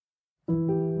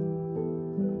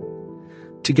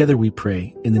Together we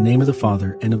pray, in the name of the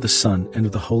Father, and of the Son, and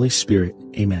of the Holy Spirit.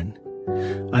 Amen.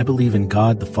 I believe in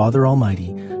God, the Father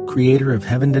Almighty, creator of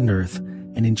heaven and earth,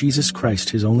 and in Jesus Christ,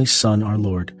 his only Son, our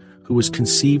Lord, who was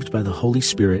conceived by the Holy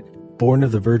Spirit, born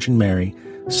of the Virgin Mary,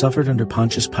 suffered under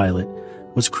Pontius Pilate,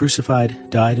 was crucified,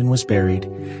 died, and was buried.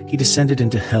 He descended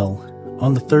into hell.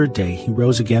 On the third day he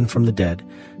rose again from the dead.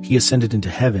 He ascended into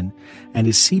heaven, and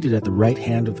is seated at the right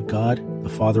hand of God, the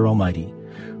Father Almighty.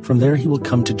 From there he will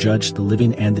come to judge the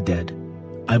living and the dead.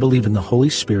 I believe in the Holy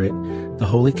Spirit, the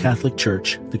Holy Catholic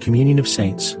Church, the communion of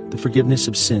saints, the forgiveness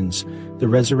of sins, the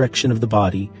resurrection of the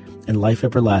body, and life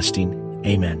everlasting.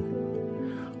 Amen.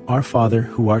 Our Father,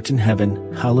 who art in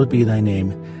heaven, hallowed be thy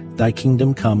name. Thy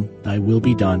kingdom come, thy will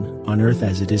be done, on earth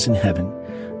as it is in heaven.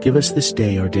 Give us this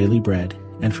day our daily bread,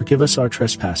 and forgive us our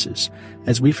trespasses,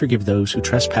 as we forgive those who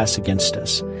trespass against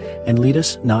us. And lead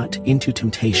us not into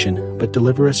temptation, but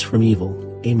deliver us from evil.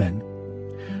 Amen.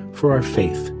 For our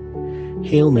faith.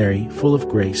 Hail Mary, full of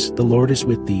grace, the Lord is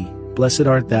with thee. Blessed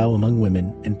art thou among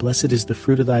women, and blessed is the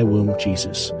fruit of thy womb,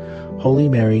 Jesus. Holy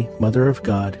Mary, Mother of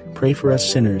God, pray for us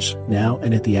sinners, now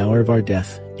and at the hour of our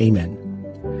death. Amen.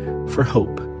 For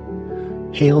hope.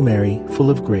 Hail Mary,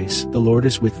 full of grace, the Lord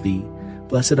is with thee.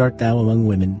 Blessed art thou among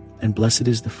women, and blessed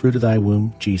is the fruit of thy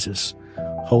womb, Jesus.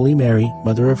 Holy Mary,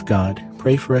 Mother of God,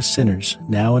 pray for us sinners,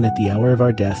 now and at the hour of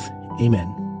our death. Amen.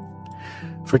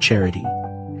 For charity.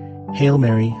 Hail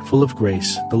Mary, full of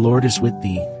grace, the Lord is with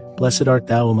thee. Blessed art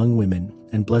thou among women,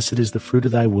 and blessed is the fruit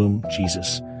of thy womb,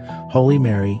 Jesus. Holy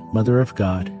Mary, Mother of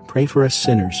God, pray for us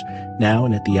sinners, now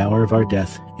and at the hour of our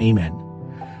death. Amen.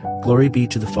 Glory be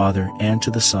to the Father, and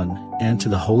to the Son, and to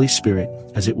the Holy Spirit,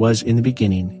 as it was in the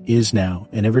beginning, is now,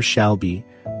 and ever shall be,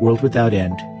 world without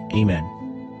end. Amen.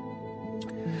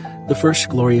 The first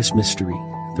glorious mystery,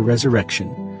 the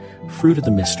resurrection. Fruit of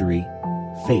the mystery,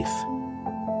 faith.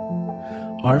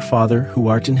 Our Father, who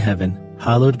art in heaven,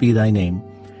 hallowed be thy name.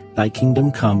 Thy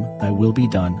kingdom come, thy will be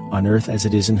done, on earth as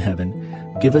it is in heaven.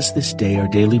 Give us this day our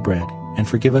daily bread, and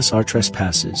forgive us our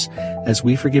trespasses, as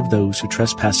we forgive those who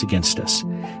trespass against us.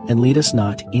 And lead us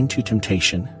not into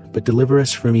temptation, but deliver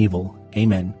us from evil.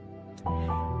 Amen.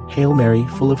 Hail Mary,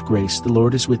 full of grace, the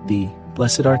Lord is with thee.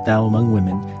 Blessed art thou among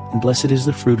women, and blessed is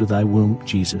the fruit of thy womb,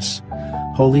 Jesus.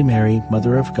 Holy Mary,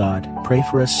 Mother of God, pray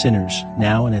for us sinners,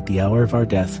 now and at the hour of our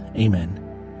death. Amen.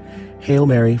 Hail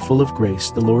Mary, full of grace,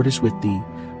 the Lord is with thee.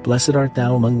 Blessed art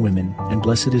thou among women, and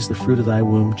blessed is the fruit of thy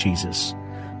womb, Jesus.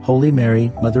 Holy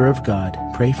Mary, Mother of God,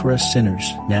 pray for us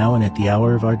sinners, now and at the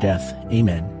hour of our death.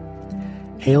 Amen.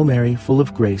 Hail Mary, full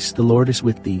of grace, the Lord is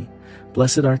with thee.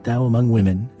 Blessed art thou among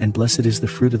women, and blessed is the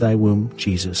fruit of thy womb,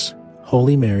 Jesus.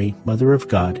 Holy Mary, Mother of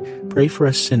God, pray for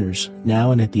us sinners,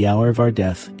 now and at the hour of our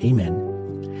death.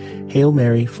 Amen. Hail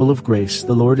Mary, full of grace,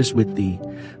 the Lord is with thee.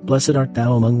 Blessed art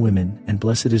thou among women, and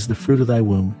blessed is the fruit of thy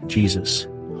womb, Jesus.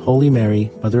 Holy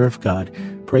Mary, Mother of God,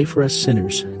 pray for us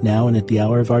sinners, now and at the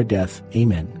hour of our death.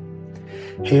 Amen.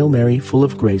 Hail Mary, full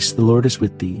of grace, the Lord is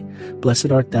with thee.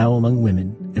 Blessed art thou among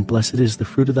women, and blessed is the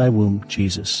fruit of thy womb,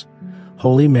 Jesus.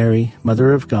 Holy Mary,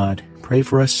 Mother of God, pray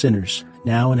for us sinners,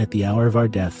 now and at the hour of our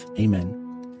death. Amen.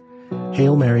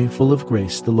 Hail Mary, full of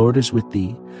grace, the Lord is with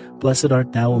thee. Blessed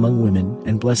art thou among women,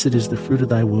 and blessed is the fruit of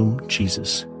thy womb,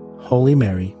 Jesus. Holy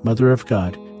Mary, Mother of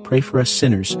God, pray for us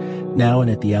sinners, now and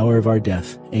at the hour of our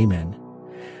death. Amen.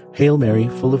 Hail Mary,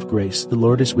 full of grace, the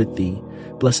Lord is with thee.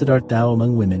 Blessed art thou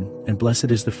among women, and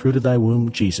blessed is the fruit of thy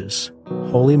womb, Jesus.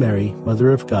 Holy Mary,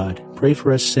 Mother of God, pray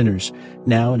for us sinners,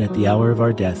 now and at the hour of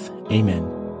our death. Amen.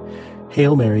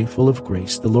 Hail Mary, full of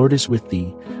grace, the Lord is with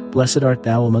thee. Blessed art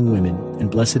thou among women, and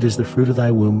blessed is the fruit of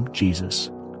thy womb, Jesus.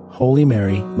 Holy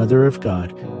Mary, Mother of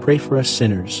God, pray for us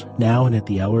sinners, now and at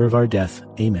the hour of our death.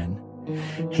 Amen.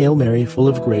 Hail Mary, full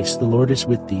of grace, the Lord is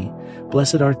with thee.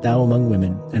 Blessed art thou among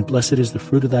women, and blessed is the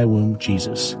fruit of thy womb,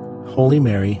 Jesus. Holy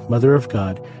Mary, Mother of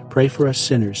God, pray for us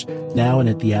sinners, now and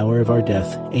at the hour of our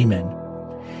death. Amen.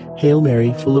 Hail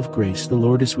Mary, full of grace, the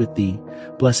Lord is with thee.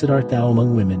 Blessed art thou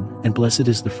among women, and blessed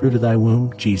is the fruit of thy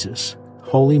womb, Jesus.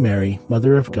 Holy Mary,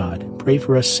 Mother of God, pray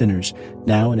for us sinners,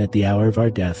 now and at the hour of our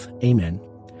death. Amen.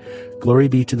 Glory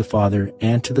be to the Father,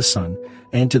 and to the Son,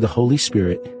 and to the Holy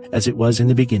Spirit, as it was in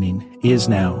the beginning, is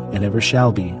now, and ever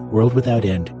shall be, world without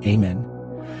end. Amen.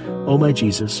 O my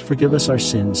Jesus, forgive us our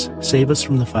sins, save us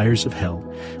from the fires of hell,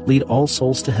 lead all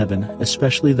souls to heaven,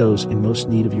 especially those in most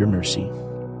need of your mercy.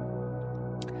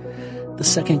 The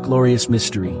second glorious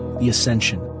mystery, the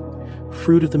Ascension.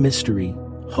 Fruit of the mystery,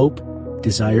 hope,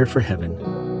 desire for heaven.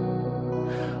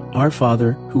 Our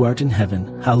Father, who art in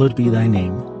heaven, hallowed be thy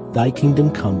name. Thy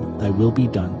kingdom come, thy will be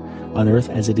done, on earth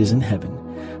as it is in heaven.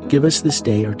 Give us this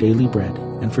day our daily bread,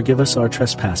 and forgive us our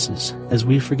trespasses, as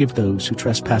we forgive those who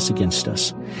trespass against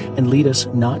us. And lead us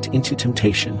not into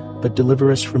temptation, but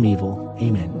deliver us from evil.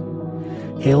 Amen.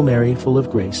 Hail Mary, full of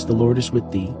grace, the Lord is with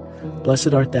thee.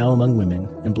 Blessed art thou among women,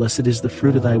 and blessed is the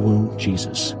fruit of thy womb,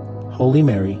 Jesus. Holy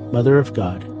Mary, Mother of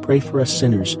God, pray for us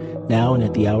sinners, now and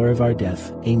at the hour of our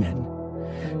death. Amen.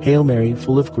 Hail Mary,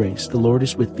 full of grace, the Lord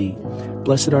is with thee.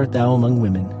 Blessed art thou among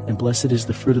women, and blessed is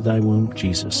the fruit of thy womb,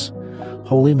 Jesus.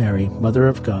 Holy Mary, Mother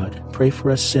of God, pray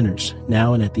for us sinners,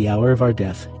 now and at the hour of our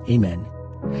death. Amen.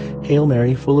 Hail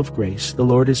Mary, full of grace, the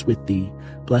Lord is with thee.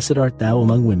 Blessed art thou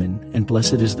among women, and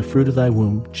blessed is the fruit of thy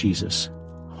womb, Jesus.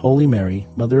 Holy Mary,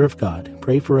 Mother of God,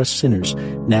 pray for us sinners,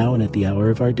 now and at the hour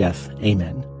of our death.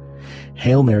 Amen.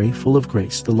 Hail Mary, full of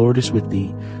grace, the Lord is with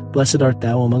thee. Blessed art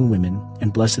thou among women,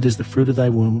 and blessed is the fruit of thy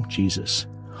womb, Jesus.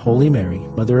 Holy Mary,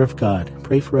 Mother of God,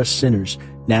 pray for us sinners,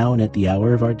 now and at the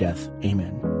hour of our death.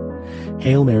 Amen.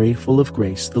 Hail Mary, full of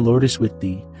grace, the Lord is with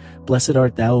thee. Blessed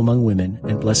art thou among women,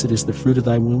 and blessed is the fruit of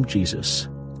thy womb, Jesus.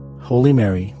 Holy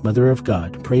Mary, Mother of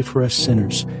God, pray for us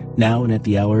sinners, now and at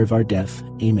the hour of our death.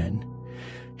 Amen.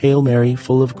 Hail Mary,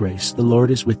 full of grace, the Lord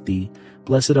is with thee.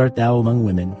 Blessed art thou among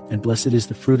women, and blessed is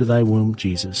the fruit of thy womb,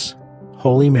 Jesus.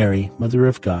 Holy Mary, Mother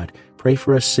of God, pray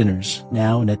for us sinners,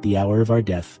 now and at the hour of our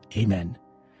death. Amen.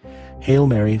 Hail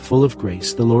Mary, full of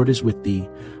grace, the Lord is with thee.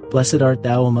 Blessed art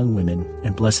thou among women,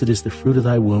 and blessed is the fruit of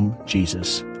thy womb,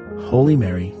 Jesus. Holy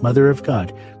Mary, Mother of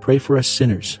God, pray for us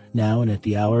sinners, now and at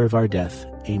the hour of our death.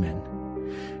 Amen.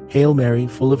 Hail Mary,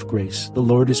 full of grace, the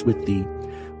Lord is with thee.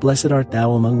 Blessed art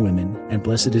thou among women, and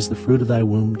blessed is the fruit of thy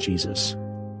womb, Jesus.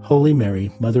 Holy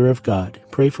Mary, Mother of God,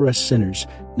 pray for us sinners,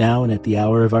 now and at the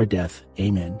hour of our death.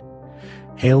 Amen.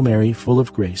 Hail Mary, full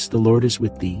of grace, the Lord is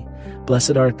with thee.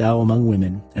 Blessed art thou among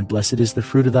women, and blessed is the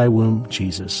fruit of thy womb,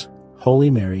 Jesus.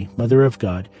 Holy Mary, Mother of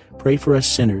God, pray for us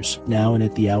sinners, now and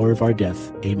at the hour of our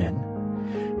death. Amen.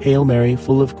 Hail Mary,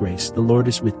 full of grace, the Lord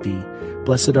is with thee.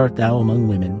 Blessed art thou among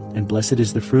women, and blessed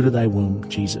is the fruit of thy womb,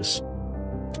 Jesus.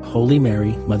 Holy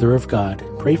Mary, Mother of God,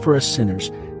 pray for us sinners,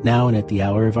 now and at the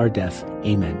hour of our death.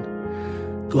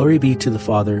 Amen. Glory be to the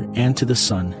Father, and to the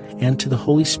Son, and to the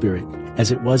Holy Spirit,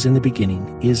 as it was in the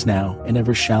beginning, is now, and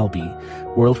ever shall be,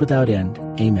 world without end.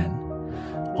 Amen.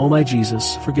 O my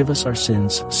Jesus, forgive us our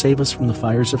sins, save us from the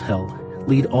fires of hell,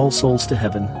 lead all souls to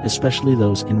heaven, especially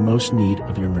those in most need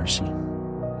of your mercy.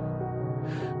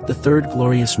 The third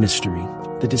glorious mystery,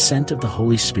 the descent of the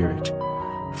Holy Spirit.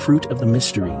 Fruit of the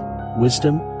mystery,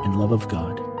 wisdom and love of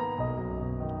God.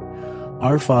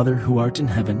 Our Father, who art in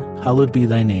heaven, hallowed be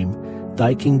thy name.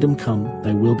 Thy kingdom come,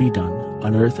 thy will be done,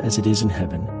 on earth as it is in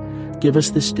heaven. Give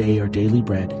us this day our daily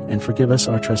bread, and forgive us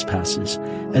our trespasses,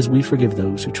 as we forgive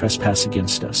those who trespass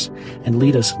against us. And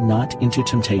lead us not into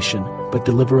temptation, but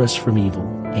deliver us from evil.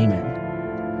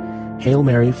 Amen. Hail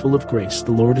Mary, full of grace,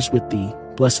 the Lord is with thee.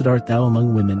 Blessed art thou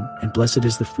among women, and blessed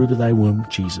is the fruit of thy womb,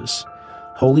 Jesus.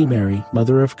 Holy Mary,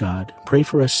 Mother of God, pray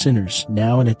for us sinners,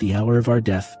 now and at the hour of our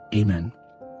death. Amen.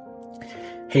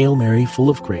 Hail Mary, full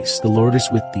of grace, the Lord is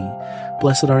with thee.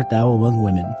 Blessed art thou among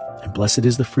women, and blessed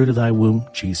is the fruit of thy womb,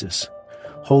 Jesus.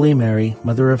 Holy Mary,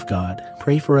 Mother of God,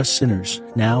 pray for us sinners,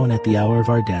 now and at the hour of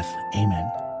our death.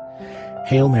 Amen.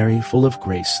 Hail Mary, full of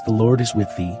grace, the Lord is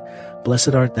with thee.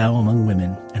 Blessed art thou among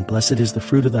women, and blessed is the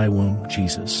fruit of thy womb,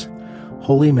 Jesus.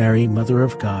 Holy Mary, Mother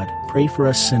of God, pray for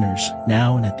us sinners,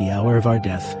 now and at the hour of our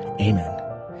death. Amen.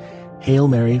 Hail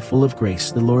Mary, full of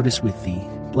grace, the Lord is with thee.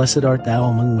 Blessed art thou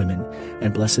among women,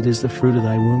 and blessed is the fruit of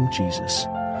thy womb, Jesus.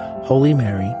 Holy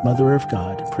Mary, Mother of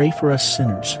God, pray for us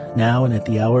sinners, now and at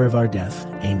the hour of our death.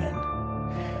 Amen.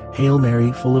 Hail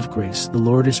Mary, full of grace, the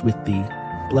Lord is with thee.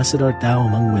 Blessed art thou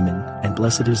among women, and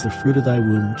blessed is the fruit of thy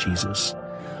womb, Jesus.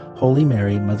 Holy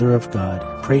Mary, Mother of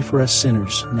God, pray for us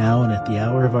sinners, now and at the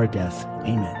hour of our death.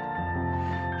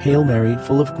 Amen. Hail Mary,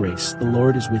 full of grace, the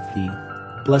Lord is with thee.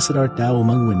 Blessed art thou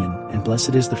among women, and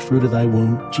blessed is the fruit of thy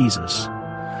womb, Jesus.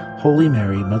 Holy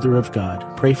Mary, Mother of God,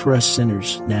 pray for us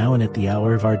sinners, now and at the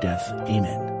hour of our death.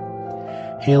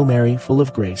 Amen. Hail Mary, full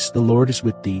of grace, the Lord is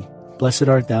with thee. Blessed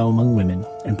art thou among women,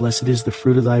 and blessed is the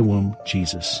fruit of thy womb,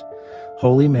 Jesus.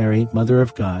 Holy Mary, Mother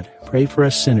of God, pray for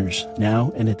us sinners,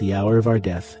 now and at the hour of our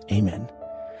death. Amen.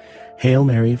 Hail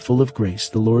Mary, full of grace,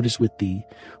 the Lord is with thee.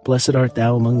 Blessed art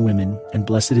thou among women, and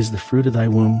blessed is the fruit of thy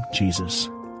womb, Jesus.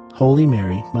 Holy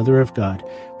Mary, Mother of God,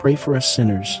 pray for us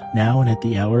sinners, now and at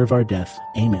the hour of our death.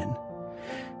 Amen.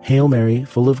 Hail Mary,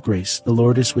 full of grace, the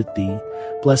Lord is with thee.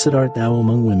 Blessed art thou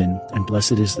among women, and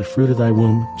blessed is the fruit of thy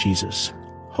womb, Jesus.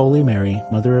 Holy Mary,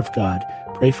 Mother of God,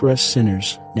 pray for us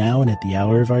sinners, now and at the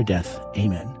hour of our death.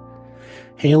 Amen.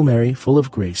 Hail Mary, full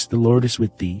of grace, the Lord is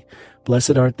with thee.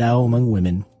 Blessed art thou among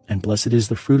women, and blessed is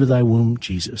the fruit of thy womb,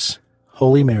 Jesus.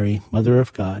 Holy Mary, Mother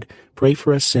of God, pray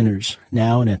for us sinners,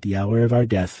 now and at the hour of our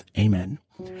death. Amen.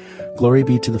 Glory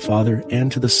be to the Father,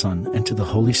 and to the Son, and to the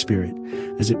Holy Spirit,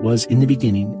 as it was in the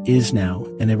beginning, is now,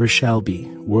 and ever shall be,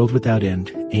 world without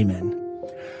end. Amen.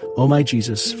 O my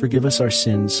Jesus, forgive us our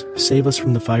sins, save us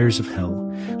from the fires of hell,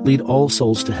 lead all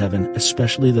souls to heaven,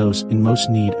 especially those in most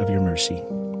need of your mercy.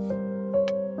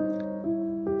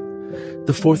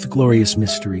 The fourth glorious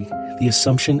mystery, the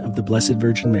Assumption of the Blessed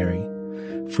Virgin Mary.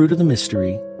 Fruit of the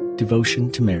mystery,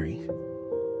 devotion to Mary.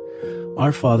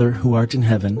 Our Father, who art in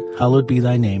heaven, hallowed be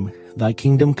thy name. Thy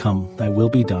kingdom come, thy will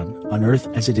be done, on earth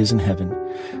as it is in heaven.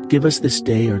 Give us this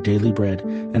day our daily bread,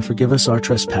 and forgive us our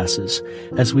trespasses,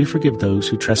 as we forgive those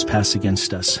who trespass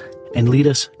against us. And lead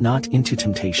us not into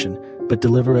temptation, but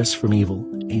deliver us from evil.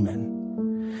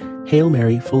 Amen. Hail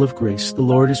Mary, full of grace, the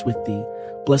Lord is with thee.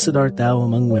 Blessed art thou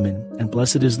among women, and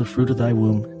blessed is the fruit of thy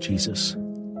womb, Jesus.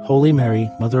 Holy Mary,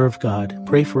 Mother of God,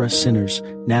 pray for us sinners,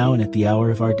 now and at the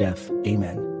hour of our death.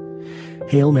 Amen.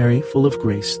 Hail Mary, full of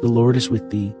grace, the Lord is with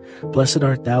thee. Blessed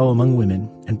art thou among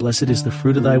women, and blessed is the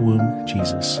fruit of thy womb,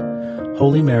 Jesus.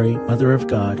 Holy Mary, Mother of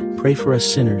God, pray for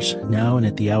us sinners, now and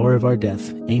at the hour of our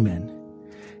death. Amen.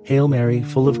 Hail Mary,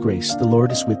 full of grace, the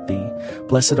Lord is with thee.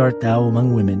 Blessed art thou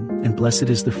among women, and blessed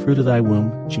is the fruit of thy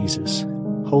womb, Jesus.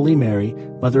 Holy Mary,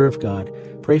 Mother of God,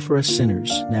 pray for us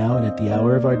sinners, now and at the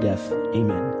hour of our death.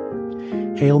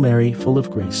 Amen. Hail Mary, full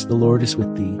of grace, the Lord is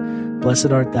with thee.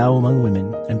 Blessed art thou among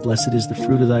women, and blessed is the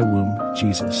fruit of thy womb,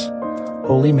 Jesus.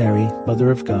 Holy Mary, Mother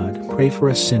of God, pray for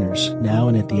us sinners, now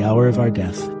and at the hour of our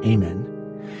death. Amen.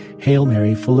 Hail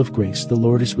Mary, full of grace, the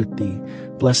Lord is with thee.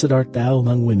 Blessed art thou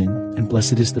among women, and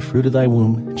blessed is the fruit of thy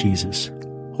womb, Jesus.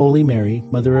 Holy Mary,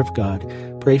 Mother of God,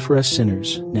 pray for us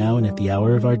sinners, now and at the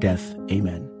hour of our death.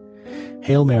 Amen.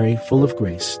 Hail Mary, full of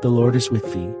grace, the Lord is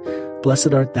with thee.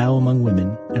 Blessed art thou among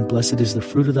women, and blessed is the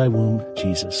fruit of thy womb,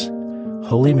 Jesus.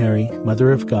 Holy Mary,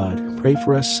 Mother of God, pray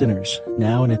for us sinners,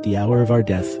 now and at the hour of our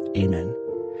death. Amen.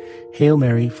 Hail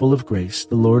Mary, full of grace,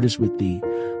 the Lord is with thee.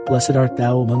 Blessed art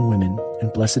thou among women,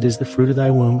 and blessed is the fruit of thy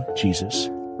womb, Jesus.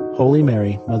 Holy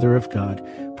Mary, Mother of God,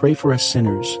 pray for us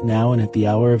sinners, now and at the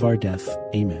hour of our death.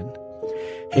 Amen.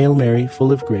 Hail Mary,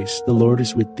 full of grace, the Lord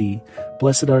is with thee.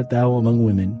 Blessed art thou among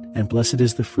women, and blessed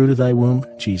is the fruit of thy womb,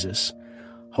 Jesus.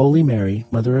 Holy Mary,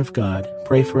 Mother of God,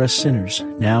 pray for us sinners,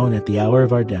 now and at the hour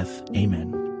of our death.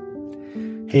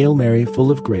 Amen. Hail Mary,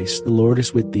 full of grace, the Lord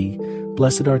is with thee.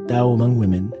 Blessed art thou among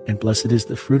women, and blessed is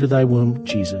the fruit of thy womb,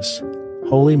 Jesus.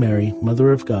 Holy Mary,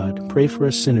 Mother of God, pray for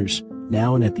us sinners,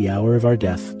 now and at the hour of our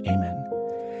death. Amen.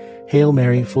 Hail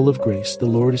Mary, full of grace, the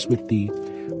Lord is with thee.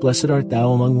 Blessed art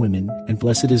thou among women, and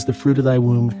blessed is the fruit of thy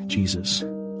womb, Jesus.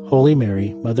 Holy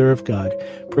Mary, Mother of God,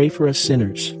 pray for us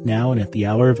sinners, now and at the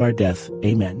hour of our death.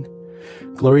 Amen.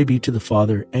 Glory be to the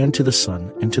Father, and to the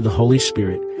Son, and to the Holy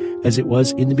Spirit, as it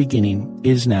was in the beginning,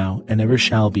 is now, and ever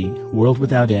shall be, world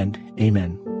without end.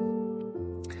 Amen.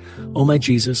 O my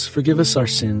Jesus, forgive us our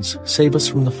sins, save us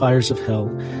from the fires of hell,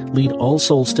 lead all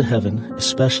souls to heaven,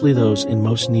 especially those in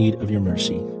most need of your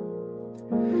mercy.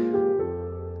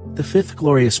 The fifth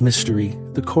glorious mystery,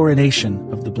 the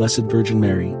coronation of the Blessed Virgin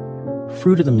Mary.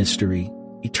 Fruit of the mystery,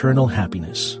 eternal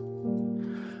happiness.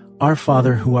 Our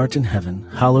Father, who art in heaven,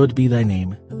 hallowed be thy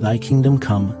name. Thy kingdom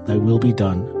come, thy will be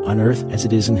done, on earth as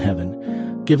it is in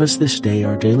heaven. Give us this day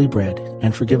our daily bread,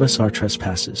 and forgive us our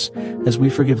trespasses, as we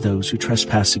forgive those who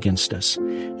trespass against us.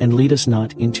 And lead us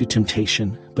not into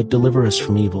temptation, but deliver us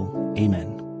from evil.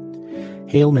 Amen.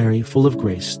 Hail Mary, full of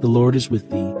grace, the Lord is with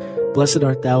thee. Blessed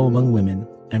art thou among women,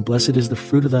 and blessed is the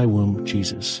fruit of thy womb,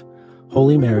 Jesus.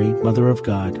 Holy Mary, Mother of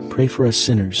God, pray for us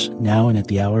sinners, now and at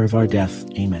the hour of our death.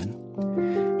 Amen.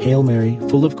 Hail Mary,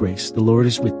 full of grace, the Lord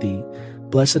is with thee.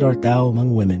 Blessed art thou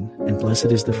among women, and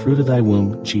blessed is the fruit of thy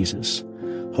womb, Jesus.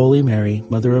 Holy Mary,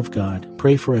 Mother of God,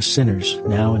 pray for us sinners,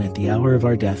 now and at the hour of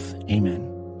our death. Amen.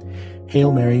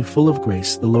 Hail Mary, full of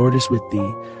grace, the Lord is with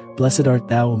thee. Blessed art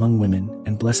thou among women,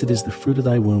 and blessed is the fruit of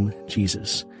thy womb,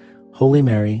 Jesus. Holy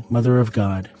Mary, Mother of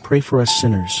God, pray for us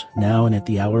sinners, now and at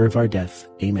the hour of our death.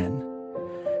 Amen.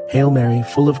 Hail Mary,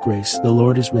 full of grace, the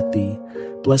Lord is with thee.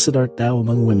 Blessed art thou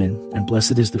among women, and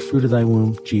blessed is the fruit of thy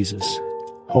womb, Jesus.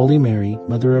 Holy Mary,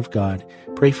 Mother of God,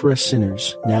 pray for us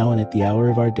sinners, now and at the hour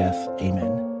of our death. Amen.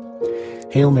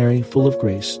 Hail Mary, full of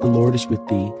grace, the Lord is with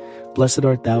thee. Blessed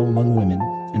art thou among women,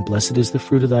 and blessed is the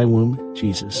fruit of thy womb,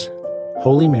 Jesus.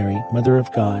 Holy Mary, Mother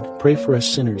of God, pray for us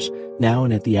sinners, now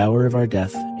and at the hour of our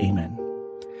death. Amen.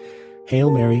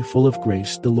 Hail Mary, full of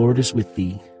grace, the Lord is with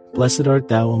thee. Blessed art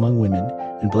thou among women,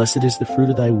 and blessed is the fruit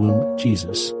of thy womb,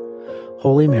 Jesus.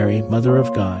 Holy Mary, Mother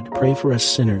of God, pray for us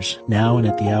sinners, now and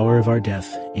at the hour of our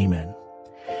death. Amen.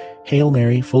 Hail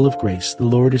Mary, full of grace, the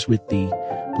Lord is with thee.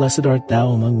 Blessed art thou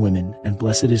among women, and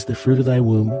blessed is the fruit of thy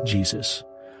womb, Jesus.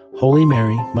 Holy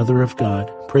Mary, Mother of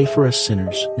God, pray for us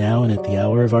sinners, now and at the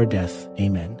hour of our death.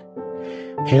 Amen.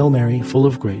 Hail Mary, full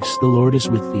of grace, the Lord is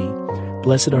with thee.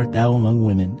 Blessed art thou among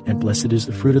women, and blessed is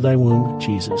the fruit of thy womb,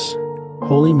 Jesus.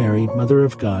 Holy Mary, Mother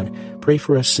of God, pray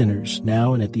for us sinners,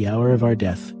 now and at the hour of our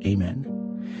death. Amen.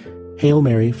 Hail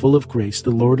Mary, full of grace,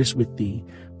 the Lord is with thee.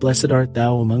 Blessed art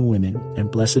thou among women, and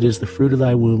blessed is the fruit of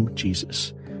thy womb,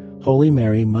 Jesus. Holy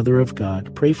Mary, Mother of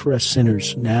God, pray for us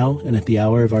sinners, now and at the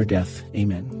hour of our death.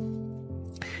 Amen.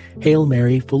 Hail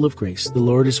Mary, full of grace, the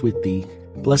Lord is with thee.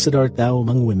 Blessed art thou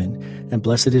among women, and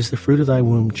blessed is the fruit of thy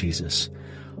womb, Jesus.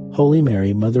 Holy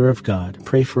Mary, Mother of God,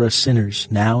 pray for us sinners,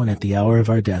 now and at the hour of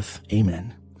our death.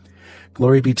 Amen.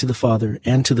 Glory be to the Father,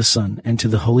 and to the Son, and to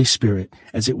the Holy Spirit,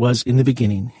 as it was in the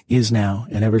beginning, is now,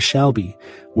 and ever shall be,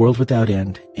 world without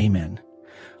end. Amen.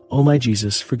 O my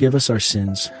Jesus, forgive us our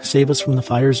sins, save us from the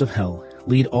fires of hell,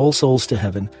 lead all souls to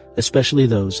heaven, especially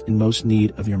those in most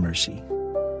need of your mercy.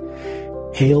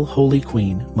 Hail, Holy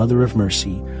Queen, Mother of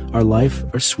Mercy, our life,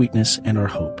 our sweetness, and our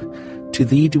hope. To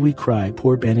thee do we cry,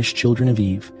 poor banished children of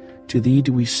Eve. To thee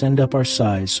do we send up our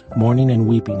sighs, mourning and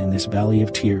weeping in this valley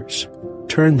of tears.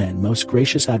 Turn then, most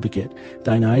gracious Advocate,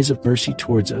 thine eyes of mercy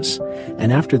towards us,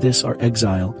 and after this our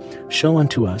exile, show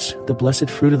unto us the blessed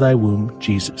fruit of thy womb,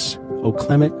 Jesus. O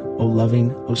clement, O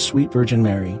loving, O sweet Virgin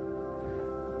Mary,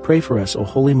 pray for us, O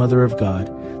Holy Mother of God,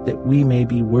 that we may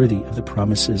be worthy of the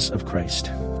promises of Christ.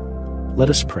 Let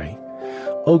us pray.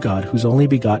 O God, whose only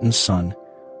begotten Son,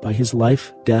 by his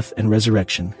life, death, and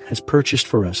resurrection, has purchased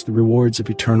for us the rewards of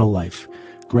eternal life,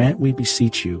 grant, we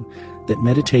beseech you, that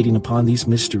meditating upon these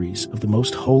mysteries of the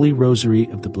most holy Rosary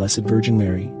of the Blessed Virgin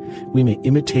Mary, we may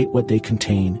imitate what they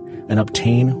contain and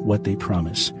obtain what they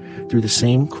promise. Through the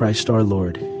same Christ our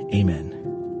Lord. Amen.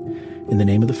 In the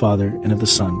name of the Father, and of the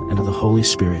Son, and of the Holy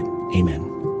Spirit. Amen.